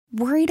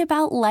Worried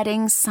about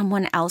letting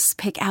someone else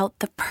pick out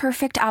the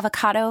perfect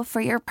avocado for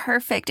your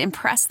perfect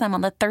impress them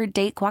on the third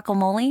date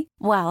guacamole?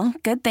 Well,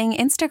 good thing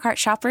Instacart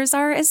shoppers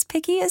are as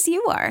picky as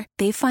you are.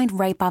 They find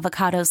ripe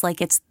avocados like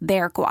it's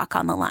their guac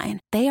on the line.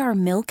 They are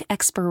milk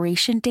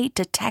expiration date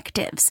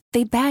detectives.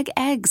 They bag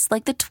eggs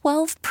like the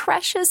 12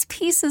 precious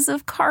pieces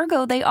of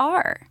cargo they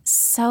are.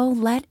 So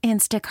let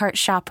Instacart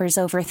shoppers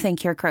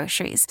overthink your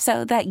groceries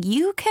so that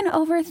you can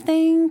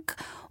overthink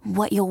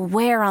what you'll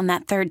wear on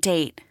that third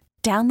date.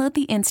 Download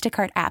the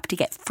Instacart app to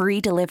get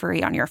free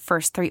delivery on your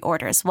first 3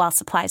 orders while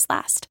supplies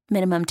last.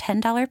 Minimum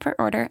 $10 per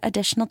order.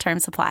 Additional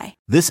terms apply.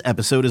 This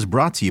episode is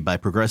brought to you by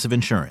Progressive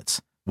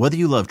Insurance. Whether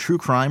you love true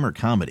crime or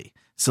comedy,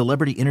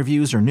 celebrity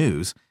interviews or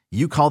news,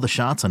 you call the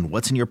shots on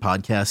what's in your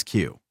podcast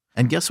queue.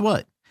 And guess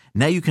what?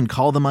 Now you can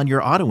call them on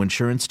your auto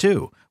insurance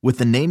too with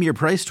the Name Your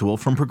Price tool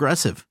from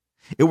Progressive.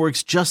 It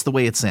works just the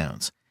way it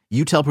sounds.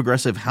 You tell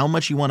Progressive how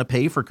much you want to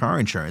pay for car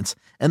insurance,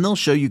 and they'll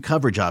show you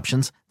coverage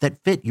options that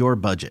fit your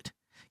budget.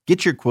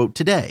 Get your quote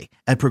today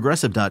at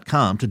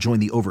Progressive.com to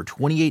join the over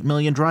 28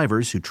 million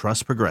drivers who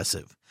trust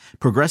Progressive.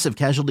 Progressive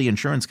Casualty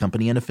Insurance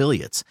Company and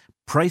Affiliates.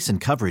 Price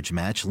and coverage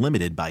match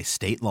limited by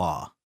state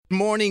law.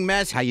 Morning,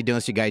 mess. How you doing?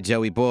 It's your guy,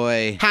 Joey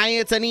Boy. Hi,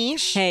 it's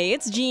Anish. Hey,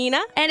 it's Jeana.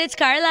 And it's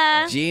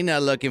Carla.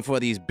 Jeana looking for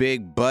these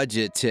big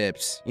budget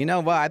tips. You know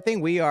what? I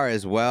think we are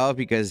as well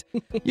because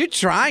you're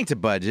trying to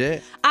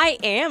budget. I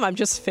am. I'm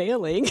just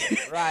failing.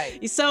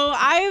 Right. So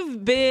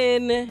I've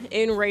been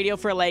in radio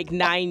for like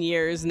 9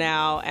 years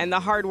now, and the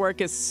hard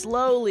work is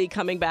slowly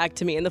coming back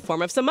to me in the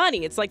form of some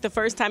money. It's like the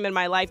first time in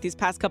my life these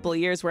past couple of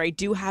years where I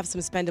do have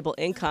some spendable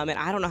income, and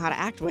I don't know how to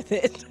act with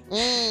it.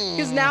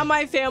 Because now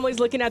my family's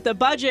looking at the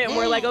budget, and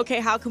we're like, okay,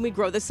 how can we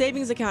grow the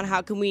savings account?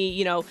 How can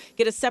we,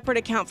 get a separate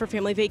account for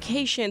family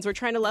vacations? We're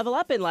trying to level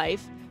up in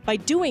life by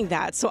doing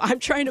that. So I'm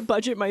trying to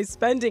budget my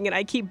spending, and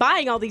I keep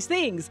buying all these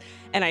things,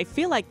 and I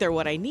feel like they're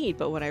what I need,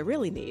 but what I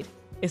really need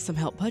is some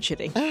help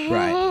budgeting.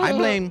 Right. I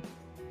blame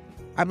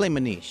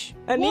Anish.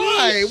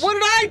 Why? What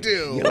did I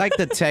do? You're like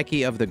the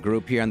techie of the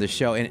group here on the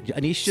show, and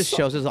Anish just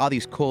shows us all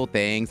these cool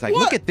things. Like,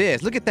 look at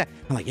this, look at that.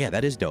 I'm like, yeah,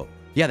 that is dope.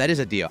 Yeah, that is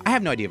a deal. I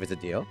have no idea if it's a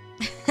deal.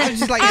 I'm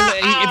just like,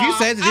 if you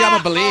say it's a deal, I'm going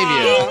to believe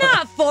you. He's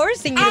not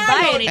forcing you to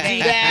buy anything.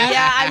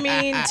 Yeah, I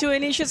mean, to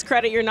Anisha's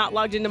credit, you're not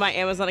logged into my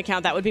Amazon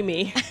account. That would be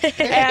me.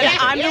 And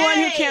I'm the one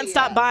who can't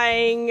stop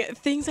buying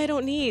things I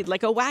don't need,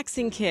 like a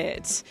waxing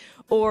kit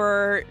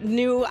or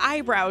new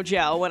eyebrow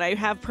gel when I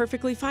have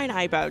perfectly fine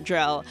eyebrow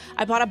gel.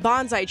 I bought a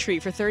bonsai tree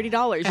for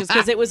 $30 just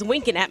because it was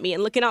winking at me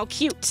and looking all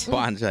cute.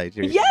 Bonsai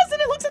tree. Yes, and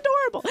it looks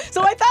adorable.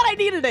 So I thought I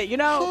needed it, And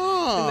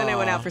then I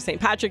went out for St.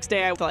 Patrick's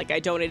Day. I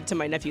donated to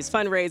my nephew's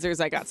fundraisers.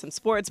 I got some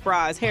sports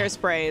bras,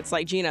 hairspray. It's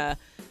like, Jeana,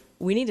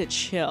 we need to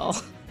chill.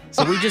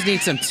 So we just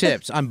need some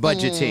tips on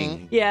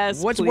budgeting.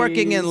 Yes, What's please.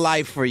 working in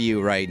life for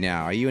you right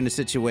now? Are you in a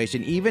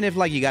situation, even if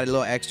you got a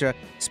little extra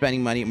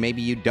spending money,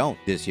 maybe you don't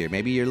this year.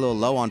 Maybe you're a little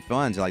low on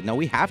funds. Like, no,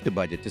 we have to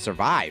budget to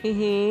survive.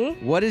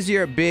 Mm-hmm. What is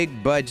your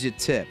big budget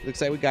tip? Looks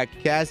like we got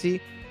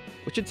Cassie.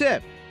 What's your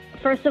tip?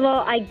 First of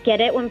all, I get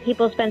it when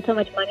people spend so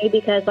much money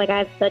because, I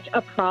have such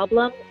a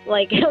problem,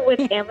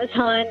 with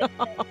Amazon.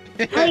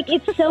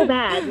 It's so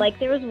bad.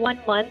 There was one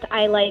month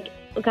I,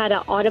 got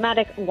an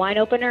automatic wine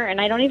opener,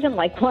 and I don't even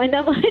like wine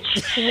that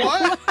much.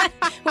 What?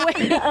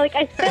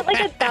 I spent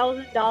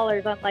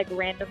 $1,000 on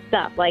random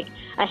stuff, like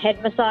a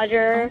head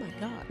massager.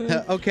 Oh my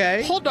God.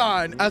 Okay. Hold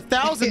on.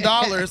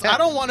 $1,000. I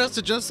don't want us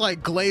to just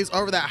glaze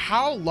over that.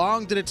 How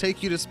long did it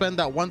take you to spend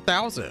that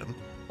 $1,000?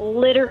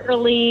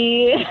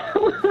 Literally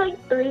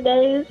 3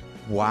 days.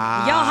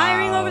 Wow. Y'all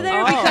hiring over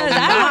there? Because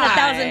I don't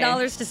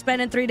want $1,000 to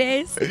spend in 3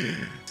 days.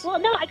 Well,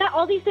 no, I got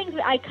all these things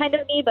that I kind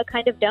of need but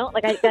kind of don't.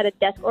 I got a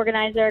desk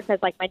organizer because,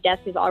 my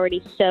desk is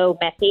already so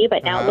messy,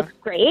 but now it looks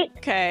great.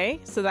 Okay,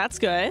 so that's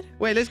good.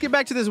 Wait, let's get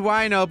back to this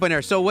wine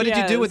opener. So what did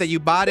you do with it? You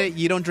bought it,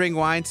 you don't drink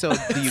wine, so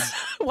do you...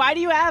 Why do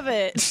you have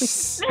it?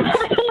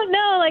 I don't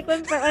know.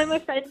 When my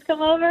friends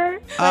come over,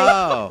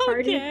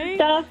 parties and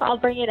stuff, I'll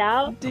bring it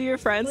out. Do your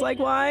friends like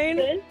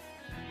wine?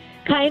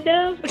 Kind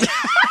of.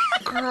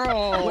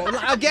 Girl.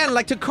 Again,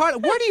 to Carla,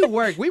 where do you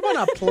work? We want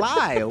to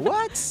apply.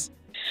 What?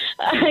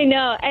 I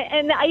know.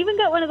 And I even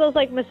got one of those,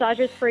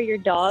 massagers for your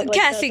dog.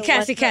 Cassie.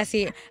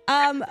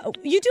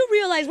 You do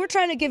realize we're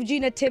trying to give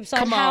Jeana tips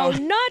on how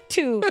not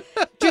to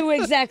do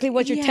exactly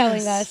what you're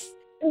telling us.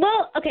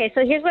 Well, okay,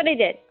 so here's what I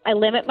did. I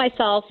limit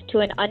myself to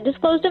an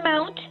undisclosed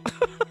amount,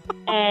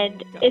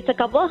 and it's a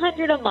couple of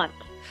 $100 a month.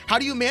 How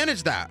do you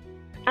manage that?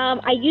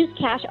 I use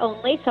cash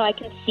only so I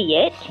can see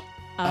it.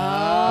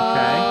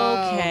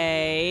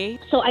 Okay.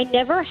 So I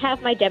never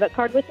have my debit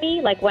card with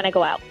me, when I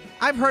go out.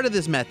 I've heard of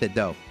this method,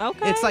 though.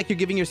 Okay. It's like you're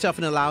giving yourself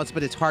an allowance,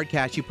 but it's hard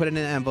cash. You put it in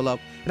an envelope.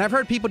 And I've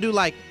heard people do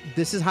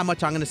this is how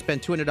much I'm going to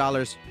spend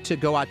 $200 to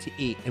go out to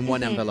eat in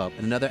one envelope.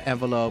 And another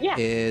envelope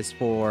is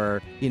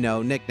for,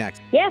 knickknacks.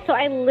 Yeah, so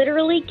I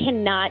literally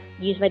cannot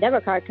use my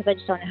debit card because I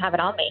just don't have it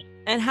on me.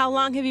 And how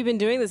long have you been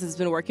doing this? Has it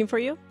been working for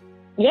you?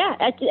 Yeah,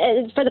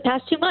 for the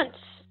past 2 months.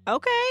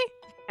 Okay.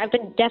 I've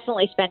been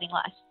definitely spending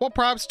less. Well,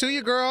 props to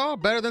you, girl.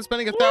 Better than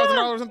spending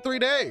 $1,000 in 3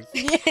 days.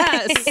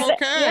 Yes. Okay.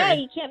 Yeah,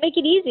 you can't make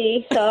it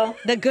easy. So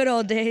The good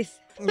old days.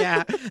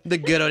 Yeah, the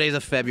good old days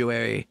of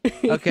February.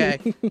 Okay.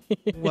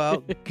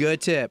 Well,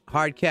 good tip.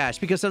 Hard cash.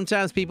 Because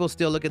sometimes people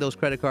still look at those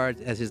credit cards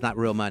as it's not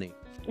real money.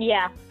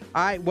 yeah.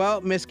 All right.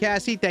 Well, Miss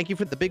Cassie, thank you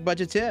for the big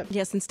budget tip.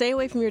 Yes, and stay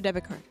away from your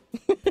debit card.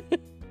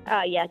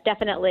 Yeah,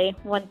 definitely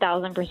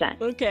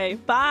 1,000%. Okay,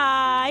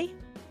 bye.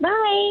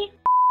 Bye.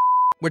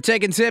 We're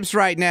taking tips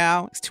right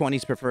now. It's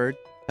 20s preferred.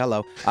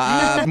 Hello.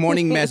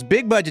 Morning Mess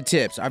big budget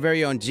tips. Our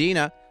very own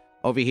Jeana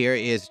over here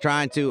is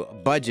trying to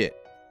budget.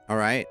 All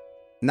right.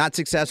 Not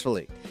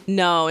successfully.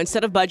 No,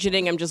 instead of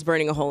budgeting, I'm just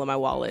burning a hole in my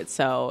wallet.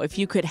 So if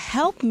you could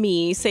help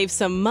me save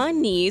some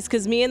monies,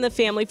 because me and the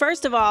family,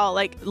 first of all,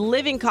 like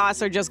living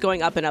costs are just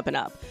going up and up and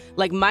up.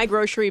 Like my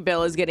grocery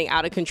bill is getting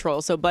out of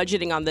control. So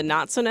budgeting on the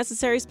not so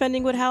necessary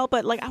spending would help.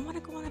 But like I want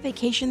to go on a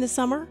vacation this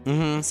summer.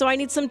 So I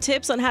need some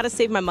tips on how to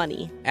save my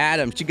money.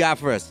 Adam, what you got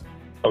for us?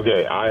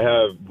 Okay, I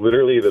have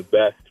literally the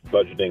best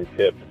budgeting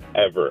tip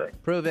ever.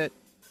 Prove it.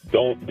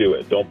 Don't do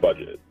it. Don't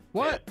budget.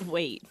 What?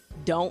 Wait,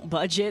 don't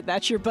budget?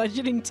 That's your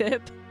budgeting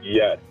tip?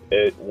 Yes,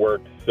 it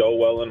worked so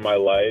well in my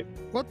life.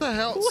 What the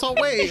hell? So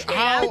wait,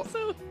 how?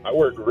 I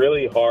work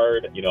really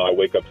hard. You know, I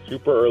wake up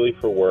super early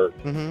for work.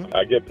 Mm-hmm.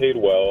 I get paid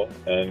well,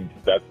 and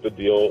that's the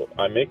deal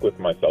I make with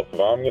myself. If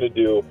I'm going to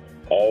do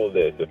all of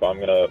this, if I'm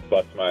going to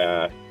bust my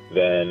ass,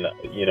 then,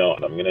 you know,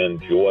 I'm going to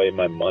enjoy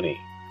my money.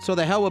 So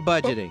the hell with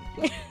budgeting.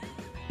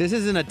 This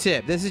isn't a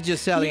tip. This is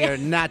just telling her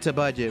not to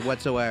budget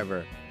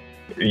whatsoever.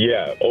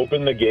 Yeah,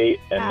 open the gate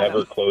and Adam.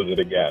 never close it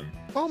again.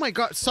 Oh my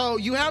God. So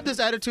you have this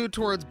attitude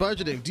towards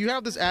budgeting. Do you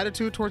have this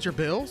attitude towards your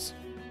bills?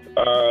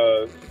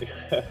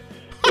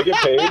 They get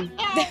paid.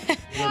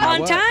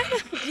 On time?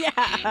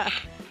 Yeah.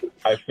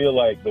 I feel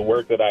like the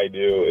work that I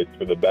do is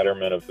for the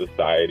betterment of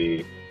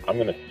society. I'm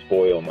going to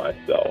spoil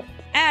myself.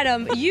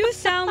 Adam, you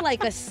sound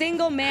like a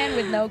single man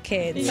with no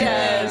kids.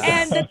 Yes.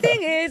 And the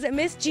thing is,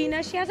 Miss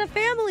Jeana, she has a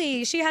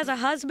family. She has a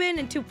husband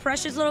and 2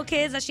 precious little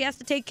kids that she has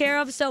to take care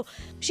of. So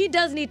she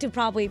does need to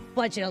probably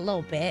budget a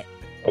little bit.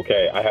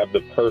 Okay, I have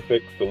the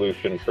perfect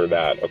solution for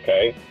that,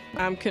 okay?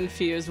 I'm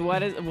confused.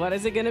 What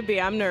is it going to be?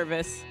 I'm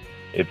nervous.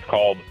 It's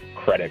called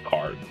credit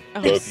cards.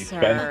 Oh, So if you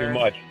spend sir. too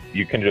much,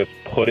 you can just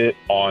put it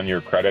on your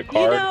credit You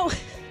card. know,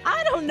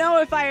 I don't know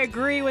if I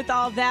agree with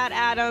all that,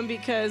 Adam,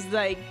 because,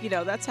 like, you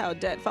know, that's how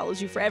debt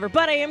follows you forever.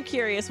 But I am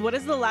curious, what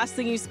is the last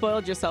thing you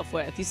spoiled yourself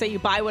with? You say you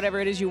buy whatever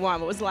it is you want.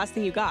 What was the last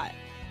thing you got?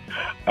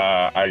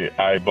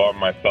 I bought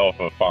myself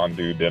a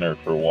fondue dinner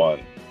for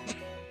one.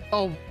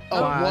 Oh,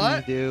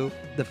 what? Do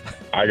the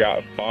I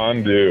got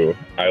fondue.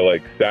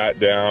 I, sat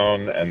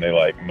down and they,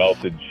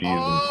 melted cheese in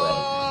front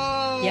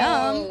of me.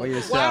 Yum. for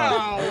yourself.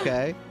 Wow.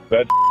 Okay.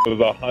 That was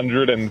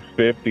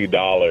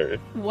 $150.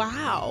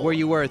 Wow. Were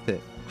you worth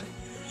it?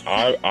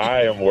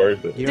 I am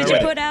worth it. You're Did you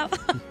right. put out?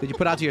 Did you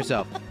put out to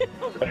yourself?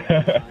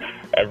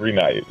 Every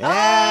night.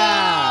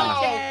 Yeah.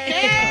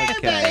 Okay. Okay.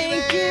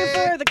 Thank you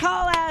for the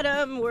call,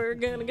 Adam. We're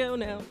going to go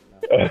now.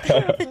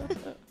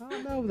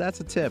 Oh, no, that's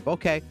a tip.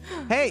 Okay.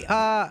 Hey,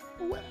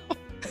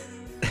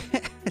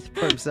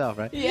 for himself,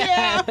 right?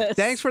 Yeah.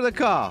 Thanks for the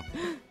call.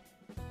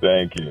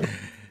 Thank you.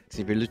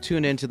 So if you're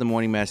tuned into the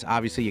Morning Mess,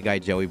 obviously your guy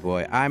Joey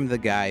Boy. I'm the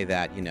guy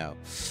that,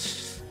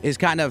 is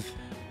kind of,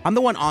 I'm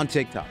the one on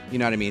TikTok. You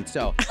know what I mean?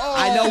 So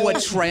I know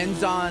what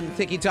trends on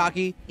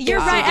TikTok-y. You're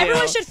right. do.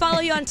 Everyone should follow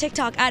you on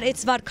TikTok at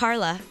It's About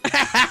Carla.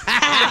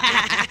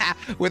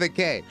 With a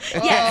K.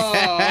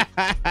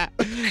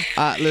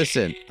 Oh.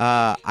 Listen,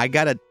 I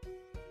got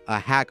a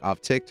hack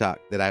off TikTok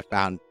that I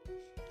found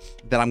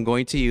that I'm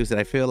going to use that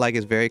I feel like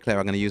is very clever.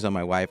 I'm going to use on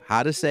my wife.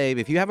 How to save,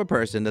 if you have a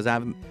person,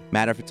 doesn't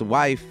matter if it's a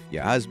wife,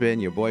 your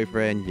husband, your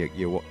boyfriend, your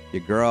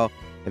girl,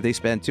 if they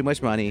spend too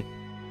much money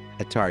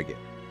at Target.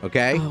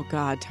 Okay? Oh,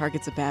 God.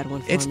 Target's a bad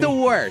one for It's me. the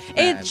worst. It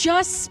man.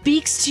 just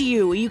speaks to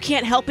you. You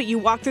can't help it. You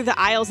walk through the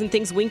aisles and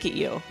things wink at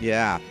you.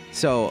 Yeah.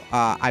 So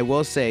I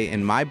will say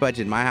in my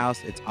budget, in my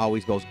house, it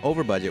always goes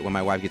over budget when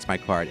my wife gets my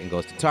card and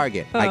goes to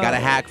Target. I got a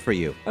hack for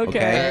you.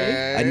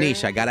 Okay.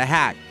 Anish, I got a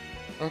hack.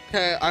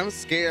 Okay, I'm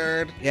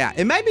scared. Yeah.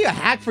 It might be a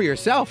hack for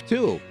yourself,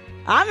 too.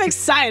 I'm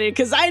excited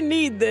because I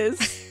need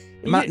this.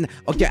 Okay,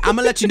 I'm going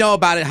to let you know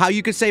about it. How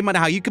you can save money,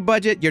 how you can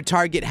budget. Your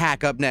Target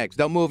hack up next.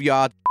 Don't move,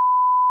 y'all.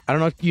 I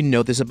don't know if you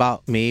know this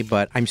about me,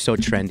 but I'm so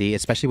trendy,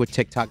 especially with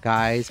TikTok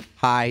guys.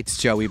 Hi, it's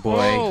Joey Boy.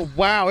 Oh,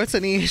 wow, it's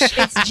Anish.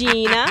 It's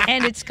Jeana.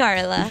 And it's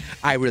Carla.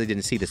 I really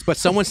didn't see this, but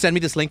someone sent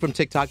me this link from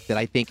TikTok that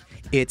I think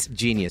it's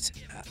genius.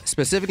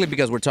 Specifically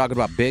because we're talking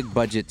about big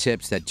budget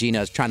tips that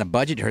Jeana is trying to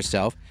budget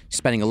herself,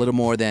 spending a little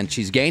more than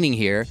she's gaining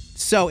here.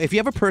 So if you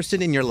have a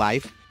person in your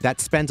life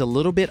that spends a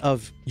little bit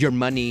of your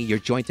money, your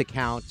joint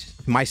account,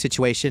 my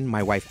situation,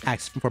 my wife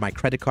asks for my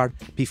credit card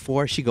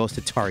before she goes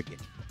to Target.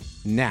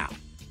 Now,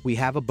 we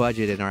have a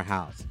budget in our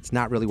house. It's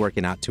not really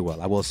working out too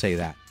well. I will say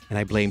that. And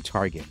I blame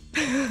Target.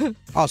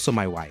 Also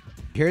my wife.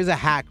 Here's a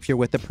hack if you're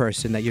with a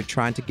person that you're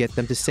trying to get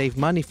them to save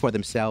money for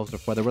themselves or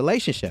for the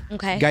relationship.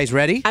 Okay. You guys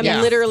ready? I'm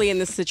literally in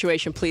this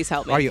situation. Please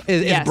help me. Are you?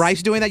 Is Yes.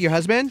 Bryce doing that, your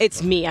husband?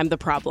 It's me. I'm the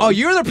problem. Oh,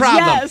 you're the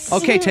problem. Yes.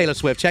 Okay, Taylor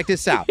Swift, check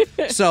this out.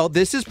 So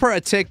this is per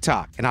a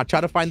TikTok, and I'll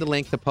try to find the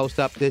link to post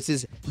up. This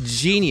is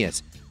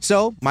genius.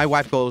 So my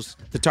wife goes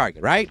to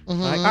Target, right?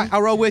 Like,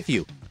 I'll roll with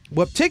you.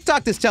 What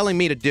TikTok is telling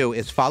me to do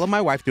is follow my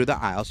wife through the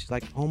aisle. She's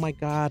like, oh my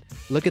God,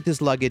 look at this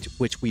luggage,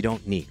 which we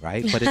don't need,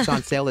 right? But it's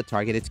on sale at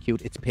Target. It's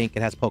cute. It's pink.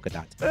 It has polka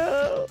dots.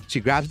 She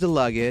grabs the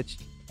luggage,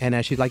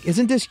 and she's like,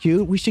 isn't this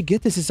cute? We should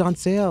get this. It's on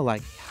sale.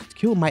 Like, it's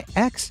cute. My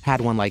ex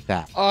had one like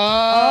that.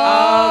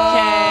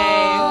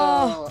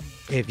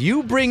 Okay. If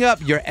you bring up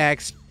your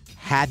ex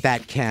had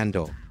that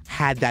candle,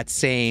 had that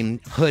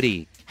same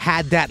hoodie,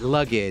 had that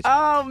luggage,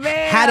 Oh,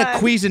 man. had a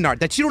Cuisinart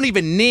that you don't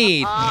even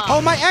need. Oh,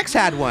 my ex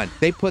had one.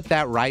 They put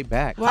that right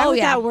back. Why would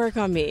that work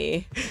on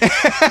me?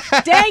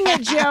 Dang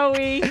it,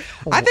 Joey.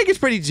 I think it's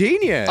pretty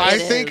genius. I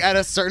think at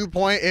a certain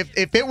point,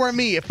 if it were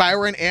me, if I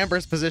were in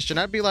Amber's position,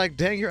 I'd be like,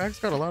 dang, your ex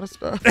got a lot of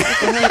stuff.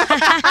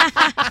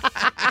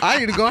 I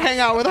need to go hang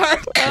out with her.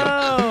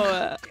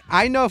 Oh.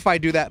 I know if I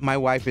do that, my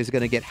wife is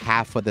going to get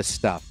half of the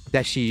stuff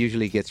that she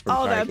usually gets from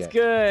Target. That's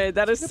good.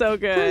 That is so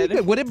Pretty good.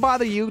 good. Would it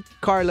bother you,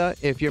 Carla,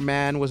 if your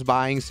man was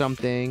buying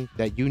something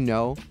that you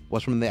know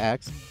was from the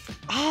ex?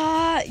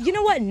 You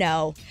know what?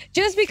 No.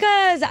 Just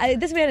because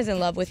this man is in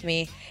love with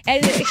me.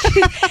 And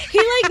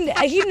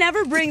he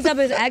never brings up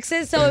his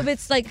exes. So if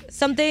it's like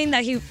something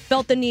that he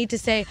felt the need to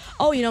say,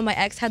 oh, you know, my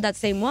ex had that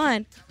same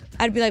one,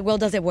 I'd be like, well,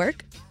 does it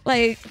work?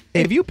 Like,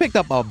 if you picked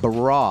up a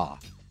bra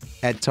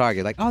at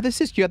Target, like, oh, this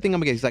is cute, I think I'm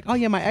gonna get it. He's like, oh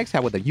yeah, my ex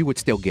had with her, you would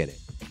still get it.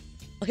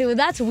 okay, well,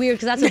 that's weird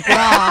because that's a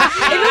bra.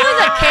 If it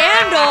was a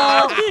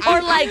candle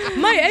or like,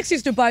 my ex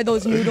used to buy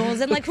those noodles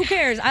and like, who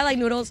cares? I like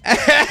noodles.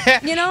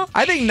 You know?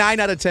 I think 9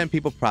 out of 10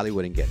 people probably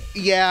wouldn't get it.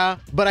 Yeah,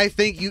 but I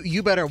think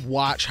you better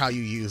watch how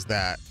you use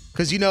that.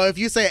 Because, you know, if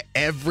you say it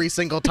every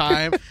single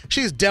time,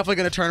 she's definitely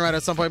going to turn around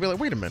at some point and be like,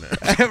 wait a minute.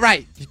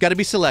 Right. You got to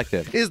be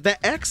selective. Is the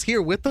ex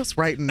here with us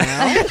right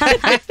now?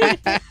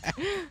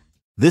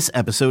 This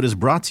episode is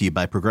brought to you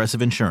by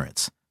Progressive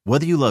Insurance.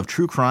 Whether you love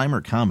true crime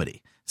or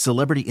comedy,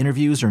 celebrity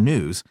interviews or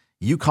news,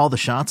 you call the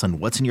shots on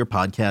what's in your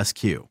podcast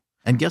queue.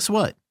 And guess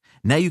what?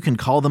 Now you can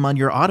call them on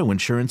your auto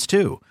insurance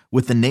too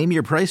with the Name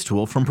Your Price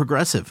tool from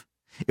Progressive.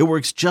 It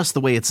works just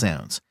the way it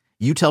sounds.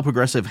 You tell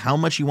Progressive how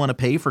much you want to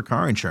pay for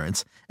car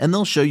insurance, and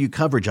they'll show you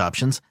coverage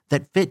options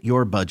that fit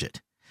your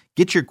budget.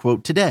 Get your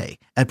quote today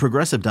at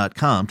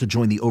Progressive.com to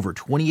join the over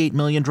 28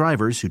 million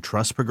drivers who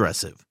trust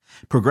Progressive.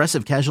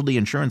 Progressive Casualty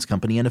Insurance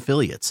Company and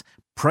Affiliates.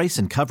 Price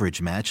and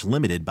coverage match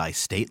limited by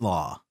state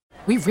law.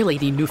 We really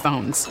need new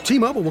phones.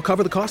 T-Mobile will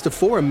cover the cost of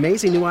 4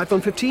 amazing new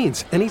iPhone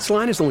 15s, and each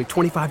line is only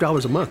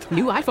 $25 a month.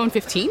 New iPhone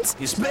 15s?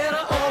 It's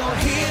better over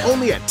here.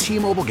 Only at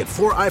T-Mobile, get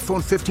 4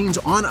 iPhone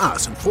 15s on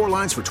us and 4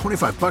 lines for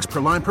 $25 per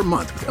line per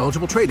month with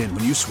eligible trade-in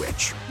when you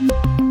switch.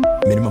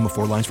 Minimum of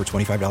 4 lines for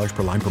 $25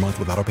 per line per month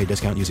with autopay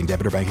discount using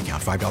debit or bank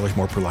account. $5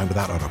 more per line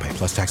without autopay,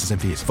 plus taxes and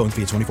fees. Phone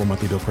fee at 24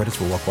 monthly bill credits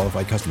for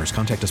well-qualified customers.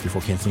 Contact us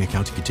before canceling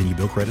account to continue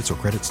bill credits or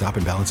credit stop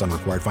and balance on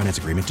required finance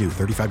agreement due.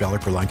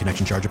 $35 per line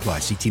connection charge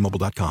applies. See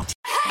T-Mobile.com.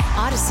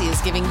 Odyssey is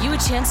giving you a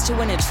chance to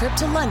win a trip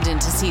to London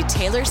to see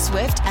Taylor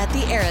Swift at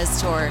the Eras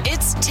Tour.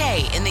 It's Tay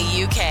in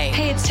the UK.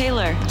 Hey, it's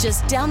Taylor.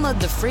 Just download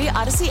the free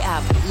Odyssey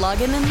app,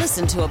 log in and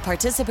listen to a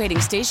participating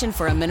station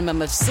for a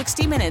minimum of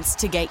 60 minutes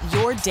to get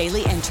your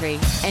daily entry.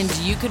 And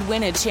you could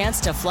win a chance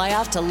to fly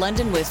off to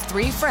London with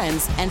 3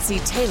 friends and see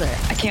Taylor.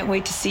 I can't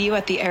wait to see you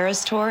at the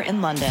Eras Tour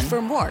in London.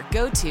 For more,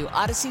 go to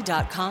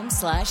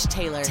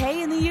odyssey.com/Taylor.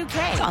 Tay in the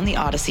UK. It's on the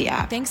Odyssey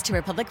app. Thanks to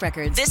Republic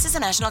Records. This is a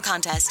national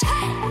contest.